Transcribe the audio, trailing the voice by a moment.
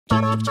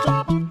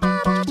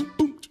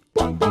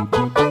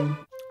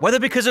Whether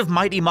because of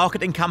mighty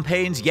marketing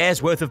campaigns,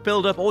 years worth of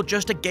build-up, or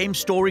just a game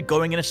story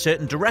going in a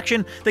certain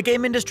direction, the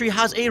game industry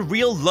has a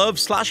real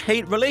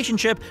love/hate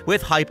relationship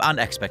with hype and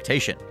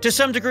expectation. To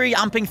some degree,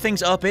 amping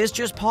things up is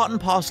just part and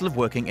parcel of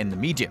working in the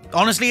medium.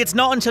 Honestly, it's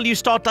not until you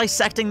start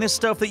dissecting this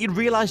stuff that you'd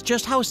realize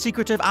just how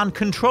secretive and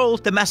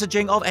controlled the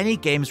messaging of any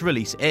game's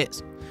release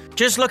is.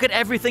 Just look at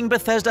everything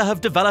Bethesda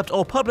have developed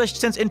or published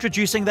since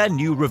introducing their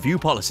new review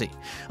policy.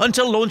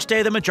 Until launch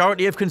day, the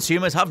majority of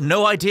consumers have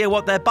no idea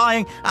what they're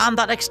buying, and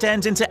that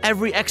extends into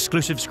every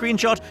exclusive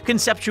screenshot,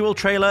 conceptual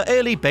trailer,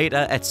 early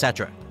beta,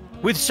 etc.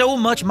 With so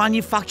much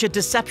manufactured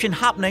deception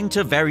happening,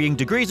 to varying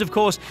degrees of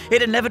course,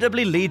 it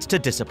inevitably leads to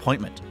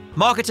disappointment.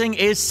 Marketing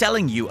is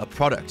selling you a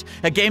product.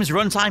 A game's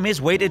runtime is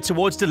weighted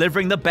towards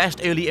delivering the best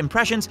early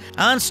impressions,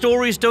 and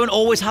stories don't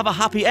always have a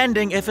happy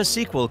ending if a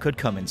sequel could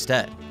come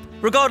instead.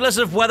 Regardless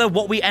of whether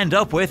what we end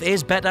up with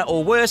is better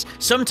or worse,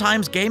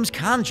 sometimes games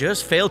can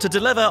just fail to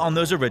deliver on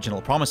those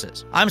original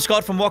promises. I'm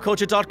Scott from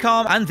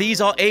WhatCulture.com, and these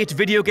are 8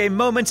 video game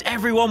moments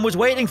everyone was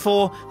waiting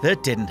for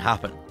that didn't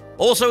happen.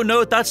 Also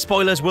note that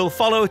spoilers will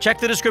follow. Check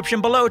the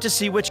description below to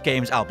see which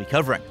games I'll be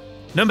covering.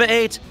 Number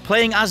 8.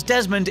 Playing as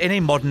Desmond in a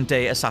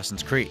modern-day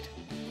Assassin's Creed.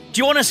 Do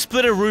you want to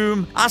split a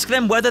room? Ask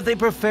them whether they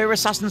prefer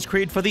Assassin's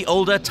Creed for the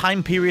older,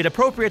 time period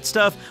appropriate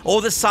stuff,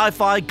 or the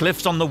sci-fi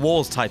glyphs on the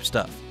walls type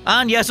stuff.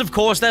 And yes, of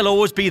course, there'll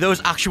always be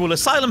those actual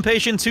asylum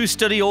patients who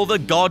study all the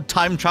god,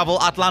 time travel,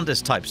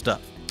 Atlantis type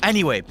stuff.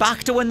 Anyway,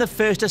 back to when the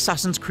first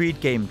Assassin's Creed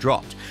game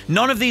dropped.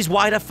 None of these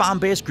wider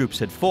fan-based groups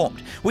had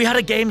formed. We had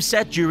a game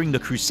set during the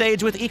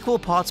Crusades with equal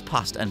parts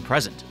past and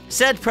present.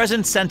 Said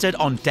present centered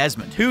on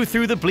Desmond, who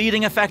through the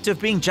bleeding effect of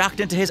being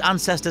jacked into his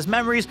ancestors'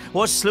 memories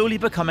was slowly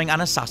becoming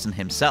an assassin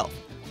himself.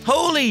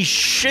 Holy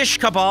shish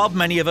kebab,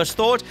 many of us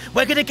thought.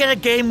 We're gonna get a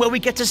game where we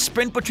get to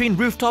sprint between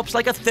rooftops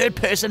like a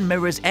third-person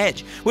Mirror's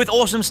Edge, with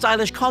awesome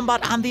stylish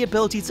combat and the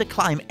ability to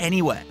climb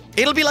anywhere.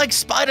 It'll be like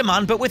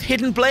Spider-Man, but with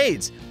hidden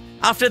blades.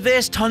 After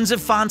this, tons of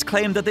fans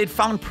claimed that they'd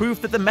found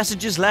proof that the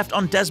messages left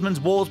on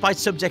Desmond's walls by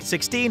Subject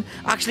 16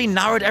 actually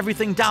narrowed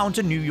everything down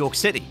to New York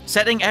City,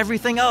 setting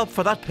everything up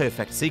for that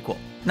perfect sequel.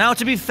 Now,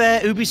 to be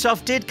fair,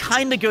 Ubisoft did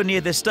kinda go near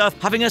this stuff,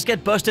 having us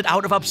get busted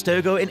out of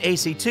Abstergo in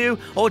AC2,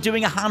 or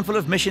doing a handful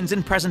of missions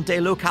in present-day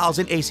locales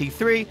in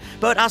AC3,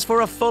 but as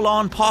for a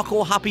full-on,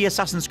 parkour-happy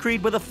Assassin's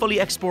Creed with a fully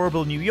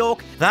explorable New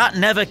York, that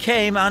never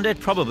came, and it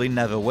probably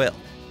never will.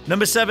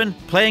 Number 7.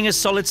 Playing as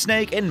Solid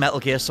Snake in Metal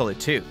Gear Solid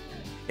 2.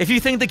 If you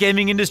think the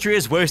gaming industry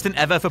is worse than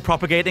ever for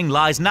propagating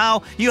lies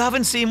now, you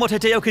haven't seen what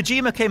Hideo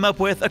Kojima came up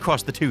with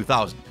across the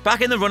 2000s.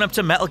 Back in the run-up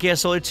to Metal Gear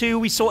Solid 2,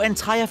 we saw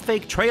entire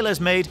fake trailers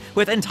made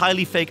with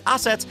entirely fake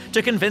assets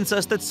to convince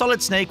us that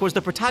Solid Snake was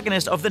the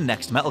protagonist of the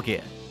next Metal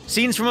Gear.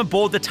 Scenes from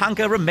aboard the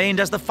tanker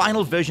remained as the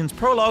final version's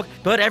prologue,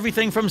 but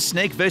everything from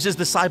Snake versus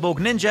the Cyborg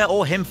Ninja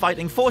or him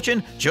fighting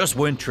Fortune just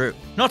weren't true.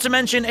 Not to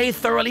mention a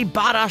thoroughly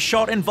badass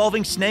shot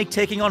involving Snake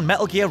taking on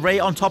Metal Gear Ray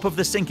on top of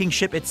the sinking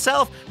ship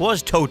itself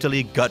was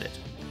totally gutted.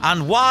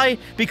 And why?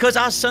 Because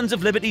our Sons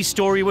of Liberty's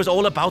story was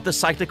all about the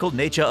cyclical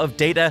nature of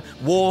data,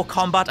 war,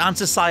 combat, and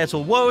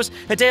societal woes,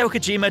 Hideo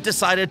Kojima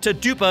decided to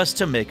dupe us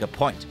to make a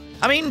point.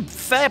 I mean,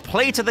 fair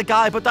play to the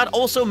guy, but that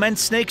also meant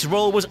Snake's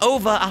role was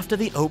over after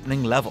the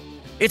opening level.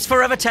 It's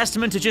forever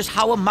testament to just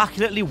how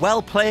immaculately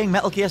well-playing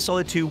Metal Gear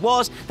Solid 2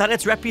 was that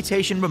its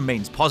reputation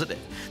remains positive,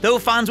 though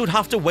fans would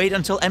have to wait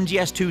until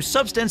MGS2's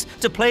Substance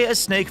to play as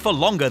Snake for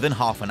longer than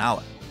half an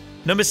hour.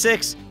 Number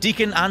 6.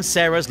 Deacon and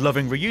Sarah's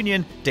loving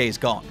reunion, Days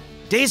Gone.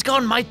 Days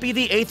Gone might be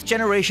the 8th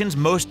generation's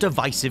most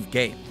divisive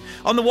game.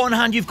 On the one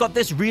hand, you've got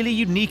this really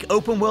unique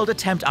open-world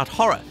attempt at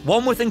horror,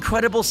 one with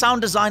incredible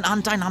sound design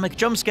and dynamic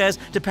jump scares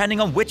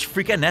depending on which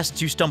freaker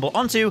nests you stumble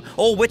onto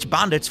or which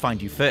bandits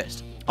find you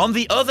first. On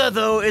the other,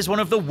 though, is one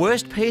of the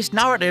worst-paced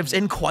narratives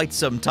in quite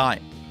some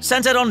time.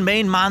 Centered on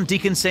main man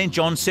Deacon St.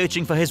 John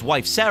searching for his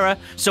wife Sarah,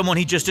 someone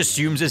he just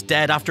assumes is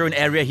dead after an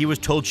area he was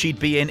told she'd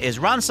be in is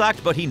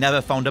ransacked but he never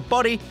found a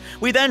body,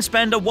 we then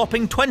spend a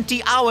whopping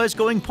 20 hours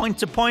going point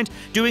to point,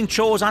 doing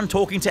chores and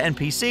talking to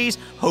NPCs,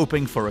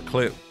 hoping for a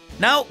clue.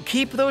 Now,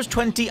 keep those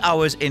 20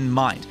 hours in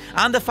mind,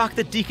 and the fact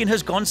that Deacon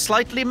has gone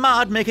slightly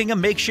mad making a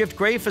makeshift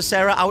grave for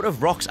Sarah out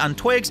of rocks and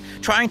twigs,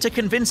 trying to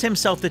convince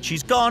himself that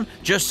she's gone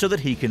just so that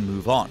he can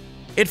move on.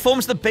 It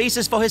forms the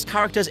basis for his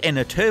character's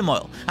inner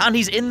turmoil, and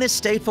he's in this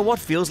state for what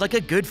feels like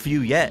a good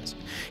few years.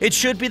 It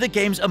should be the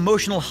game's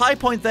emotional high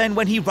point then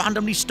when he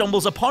randomly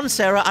stumbles upon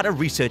Sarah at a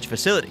research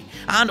facility,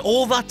 and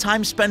all that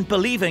time spent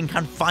believing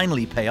can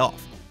finally pay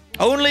off.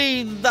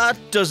 Only that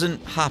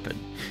doesn't happen.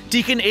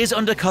 Deacon is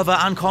undercover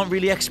and can't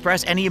really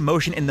express any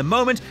emotion in the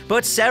moment,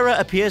 but Sarah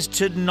appears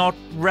to not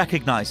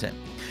recognize him.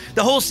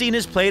 The whole scene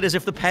is played as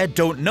if the pair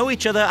don't know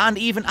each other, and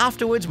even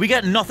afterwards we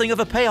get nothing of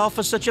a payoff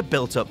for such a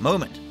built-up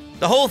moment.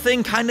 The whole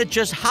thing kinda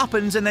just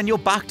happens and then you're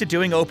back to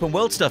doing open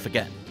world stuff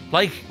again.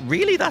 Like,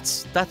 really?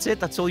 That's it?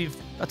 That's all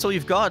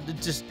you've got?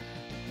 Just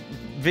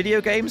video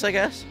games, I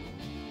guess?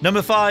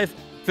 Number 5.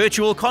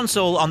 Virtual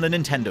Console on the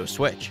Nintendo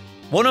Switch.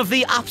 One of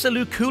the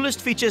absolute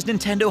coolest features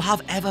Nintendo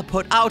have ever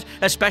put out,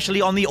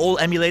 especially on the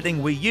all-emulating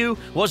Wii U,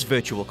 was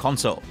Virtual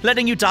Console.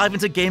 Letting you dive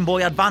into Game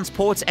Boy Advance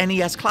ports,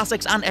 NES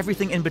Classics, and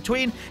everything in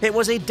between, it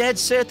was a dead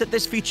cert that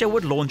this feature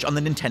would launch on the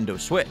Nintendo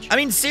Switch. I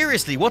mean,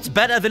 seriously, what's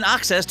better than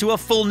access to a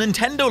full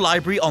Nintendo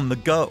library on the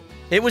go?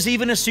 It was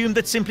even assumed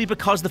that simply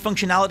because the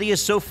functionality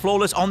is so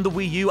flawless on the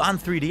Wii U and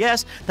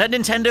 3DS, that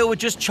Nintendo would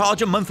just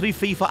charge a monthly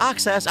fee for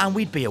access and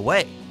we'd be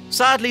away.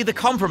 Sadly, the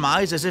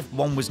compromise, as if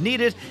one was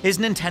needed, is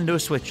Nintendo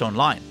Switch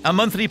Online, a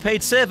monthly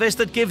paid service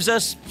that gives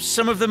us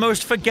some of the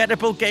most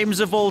forgettable games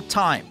of all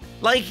time.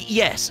 Like,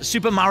 yes,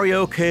 Super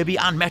Mario, Kirby,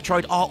 and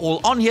Metroid are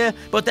all on here,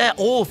 but they're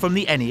all from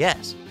the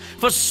NES.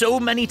 For so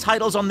many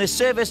titles on this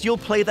service, you'll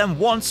play them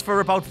once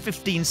for about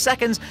 15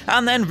 seconds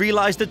and then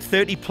realize that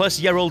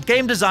 30-plus-year-old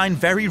game design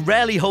very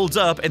rarely holds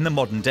up in the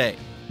modern day.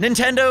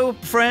 Nintendo,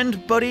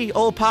 friend, buddy,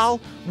 old pal,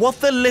 what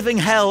the living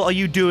hell are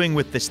you doing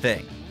with this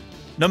thing?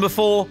 Number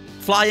 4.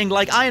 Flying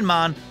Like Iron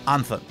Man,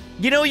 Anthem.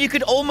 You know, you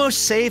could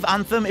almost save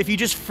Anthem if you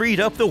just freed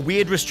up the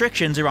weird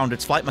restrictions around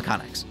its flight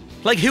mechanics.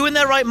 Like, who in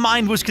their right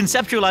mind was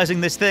conceptualizing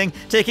this thing,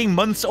 taking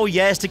months or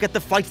years to get the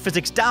flight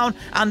physics down,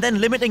 and then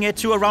limiting it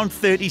to around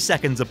 30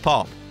 seconds a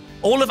pop?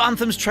 All of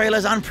Anthem's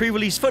trailers and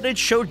pre-release footage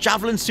showed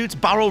javelin suits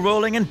barrel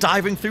rolling and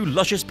diving through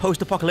luscious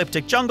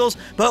post-apocalyptic jungles,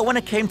 but when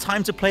it came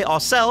time to play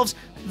ourselves,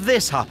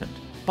 this happened.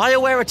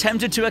 BioWare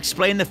attempted to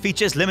explain the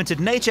feature's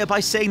limited nature by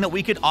saying that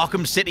we could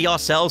Arkham City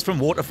ourselves from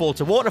waterfall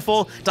to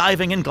waterfall,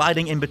 diving and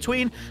gliding in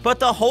between, but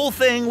the whole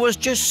thing was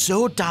just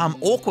so damn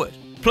awkward.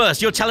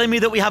 Plus, you're telling me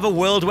that we have a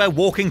world where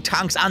walking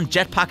tanks and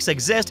jetpacks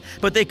exist,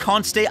 but they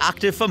can't stay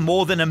active for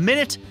more than a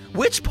minute?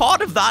 Which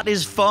part of that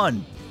is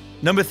fun?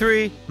 Number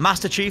 3.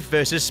 Master Chief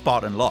vs.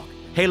 Spartan Locke,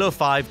 Halo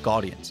 5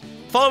 Guardians.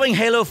 Following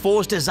Halo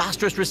 4's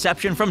disastrous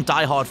reception from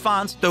die-hard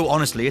fans, though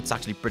honestly it's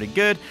actually pretty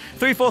good,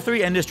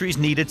 343 Industries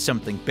needed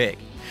something big.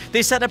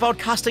 They set about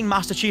casting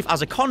Master Chief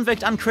as a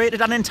convict and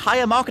created an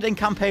entire marketing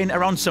campaign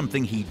around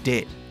something he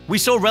did. We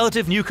saw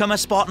relative newcomer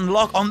Spartan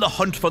Locke on the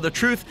hunt for the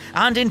truth,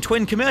 and in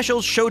twin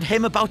commercials showed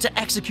him about to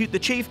execute the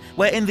Chief,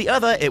 where in the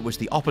other it was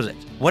the opposite.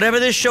 Whatever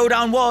this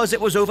showdown was,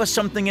 it was over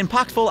something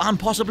impactful and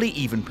possibly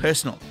even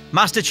personal.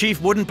 Master Chief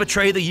wouldn't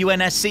betray the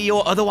UNSC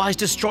or otherwise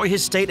destroy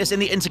his status in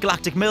the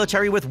intergalactic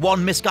military with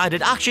one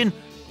misguided action,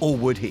 or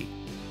would he?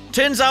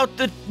 Turns out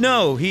that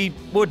no, he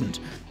wouldn't.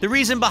 The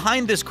reason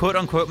behind this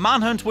quote-unquote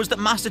manhunt was that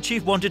Master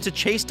Chief wanted to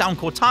chase down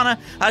Cortana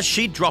as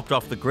she dropped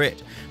off the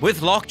grid,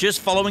 with Locke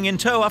just following in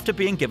tow after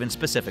being given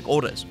specific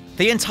orders.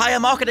 The entire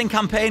marketing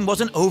campaign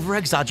was an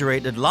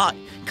over-exaggerated lie,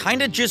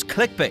 kinda just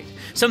clickbait,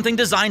 something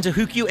designed to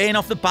hook you in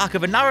off the back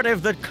of a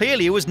narrative that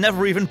clearly was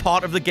never even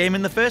part of the game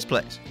in the first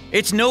place.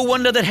 It's no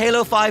wonder that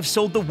Halo 5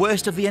 sold the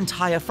worst of the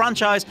entire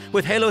franchise,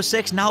 with Halo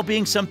 6 now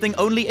being something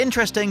only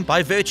interesting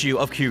by virtue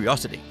of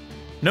curiosity.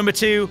 Number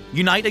 2.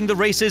 Uniting the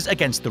races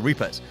against the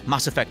Reapers,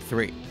 Mass Effect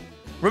 3.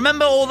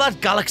 Remember all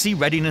that galaxy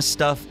readiness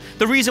stuff?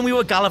 The reason we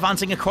were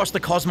gallivanting across the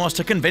cosmos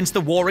to convince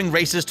the warring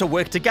races to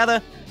work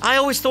together? I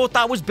always thought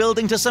that was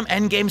building to some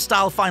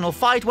endgame-style final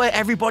fight where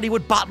everybody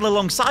would battle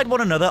alongside one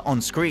another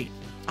on screen.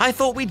 I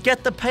thought we'd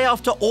get the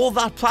payoff to all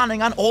that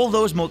planning and all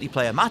those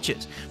multiplayer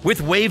matches,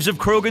 with waves of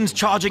Krogans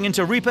charging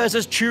into Reapers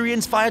as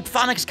Turians fired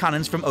Phalanx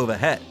cannons from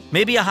overhead.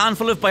 Maybe a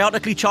handful of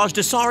biotically charged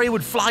Asari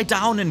would fly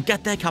down and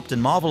get their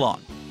Captain Marvel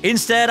on.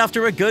 Instead,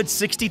 after a good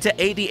 60 to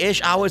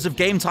 80-ish hours of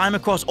game time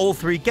across all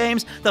 3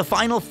 games, the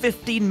final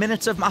 15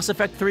 minutes of Mass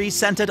Effect 3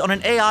 centered on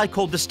an AI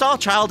called the Star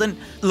Child, and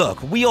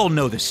look, we all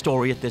know this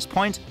story at this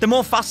point. The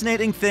more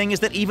fascinating thing is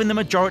that even the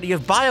majority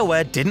of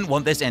BioWare didn't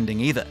want this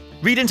ending either.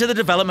 Read into the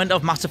development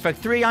of Mass Effect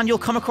 3 and you'll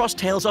come across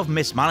tales of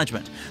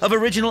mismanagement, of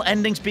original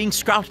endings being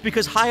scrapped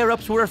because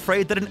higher-ups were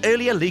afraid that an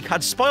earlier leak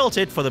had spoilt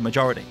it for the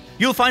majority.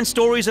 You'll find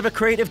stories of a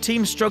creative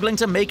team struggling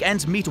to make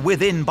ends meet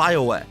within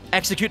BioWare,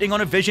 executing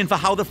on a vision for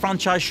how the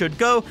franchise should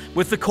go,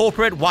 with the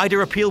corporate,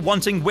 wider appeal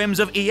wanting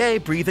whims of EA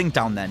breathing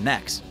down their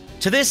necks.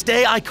 To this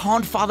day, I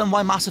can't fathom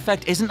why Mass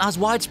Effect isn't as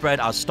widespread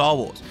as Star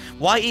Wars,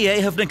 why EA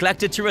have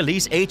neglected to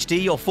release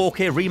HD or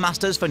 4K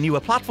remasters for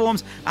newer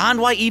platforms, and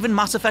why even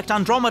Mass Effect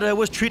Andromeda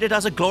was treated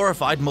as a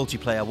glorified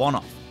multiplayer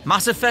one-off.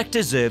 Mass Effect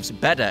deserves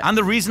better, and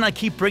the reason I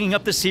keep bringing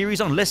up the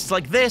series on lists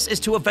like this is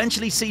to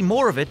eventually see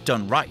more of it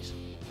done right.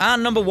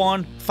 And number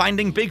 1,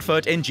 Finding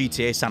Bigfoot in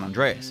GTA San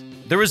Andreas.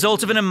 The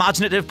result of an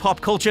imaginative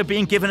pop culture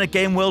being given a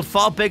game world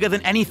far bigger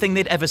than anything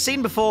they'd ever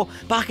seen before,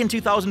 back in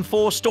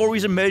 2004,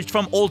 stories emerged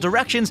from all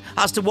directions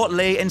as to what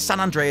lay in San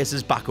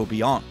Andreas' back or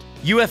beyond.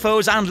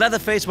 UFOs and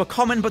Leatherface were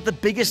common, but the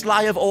biggest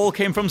lie of all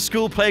came from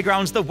school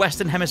playgrounds the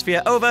Western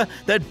Hemisphere over,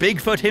 that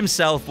Bigfoot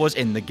himself was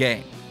in the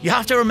game. You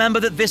have to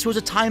remember that this was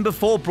a time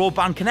before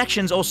broadband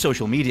connections or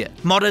social media.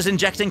 Modders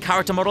injecting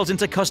character models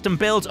into custom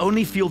builds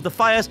only fueled the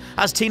fires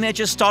as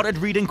teenagers started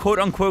reading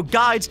quote-unquote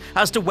guides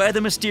as to where the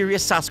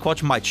mysterious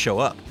Sasquatch might show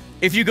up.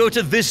 If you go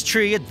to this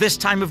tree at this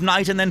time of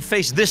night and then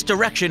face this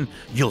direction,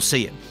 you'll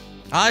see him.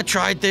 I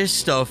tried this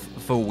stuff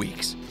for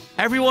weeks.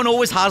 Everyone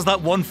always has that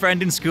one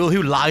friend in school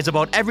who lies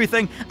about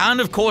everything,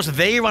 and of course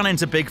they ran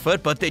into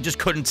Bigfoot, but they just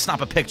couldn't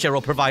snap a picture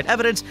or provide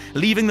evidence,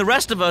 leaving the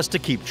rest of us to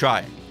keep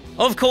trying.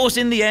 Of course,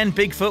 in the end,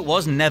 Bigfoot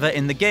was never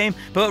in the game,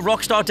 but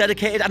Rockstar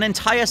dedicated an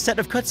entire set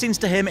of cutscenes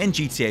to him in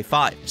GTA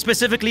 5,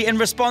 specifically in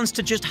response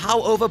to just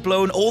how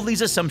overblown all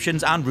these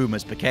assumptions and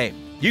rumors became.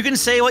 You can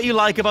say what you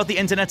like about the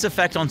internet's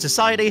effect on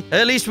society,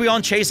 at least we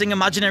aren't chasing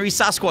imaginary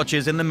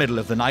Sasquatches in the middle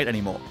of the night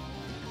anymore.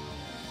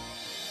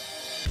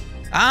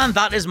 And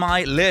that is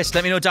my list.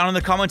 Let me know down in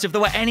the comments if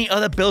there were any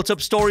other built-up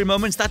story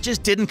moments that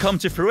just didn't come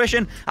to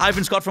fruition. I've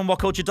been Scott from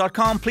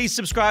WhatCulture.com. Please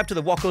subscribe to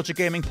the WhatCulture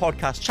Gaming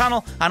Podcast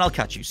channel, and I'll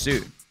catch you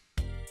soon.